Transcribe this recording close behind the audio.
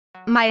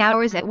My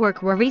hours at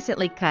work were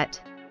recently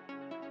cut.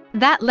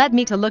 That led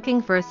me to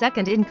looking for a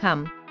second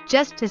income,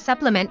 just to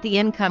supplement the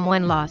income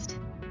one lost.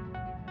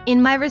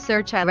 In my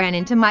research, I ran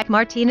into Mike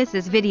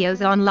Martinez's videos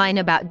online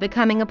about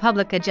becoming a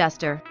public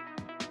adjuster.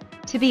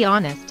 To be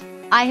honest,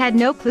 I had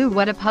no clue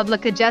what a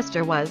public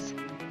adjuster was.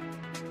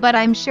 But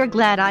I'm sure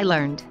glad I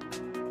learned.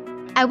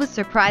 I was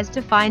surprised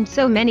to find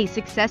so many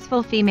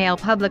successful female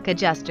public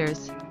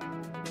adjusters.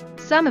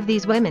 Some of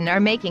these women are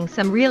making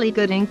some really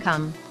good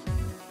income.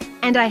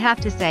 And I have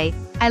to say,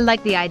 I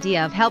like the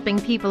idea of helping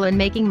people and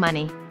making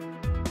money.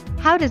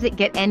 How does it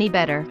get any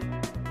better?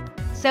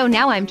 So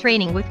now I'm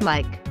training with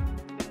Mike.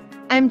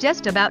 I'm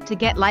just about to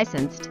get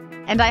licensed,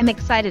 and I'm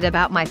excited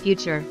about my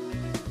future.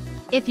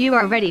 If you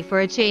are ready for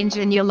a change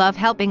and you love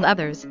helping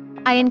others,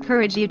 I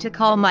encourage you to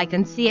call Mike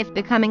and see if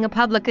becoming a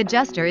public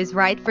adjuster is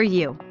right for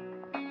you.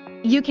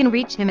 You can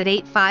reach him at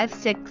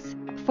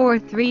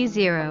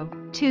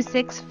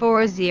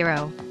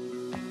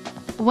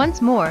 856-430-2640.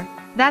 Once more,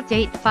 that's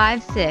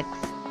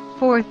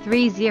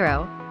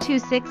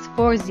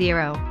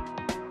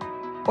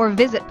 856-430-2640. Or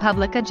visit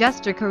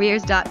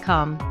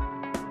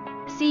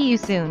publicadjustercareers.com. See you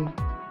soon.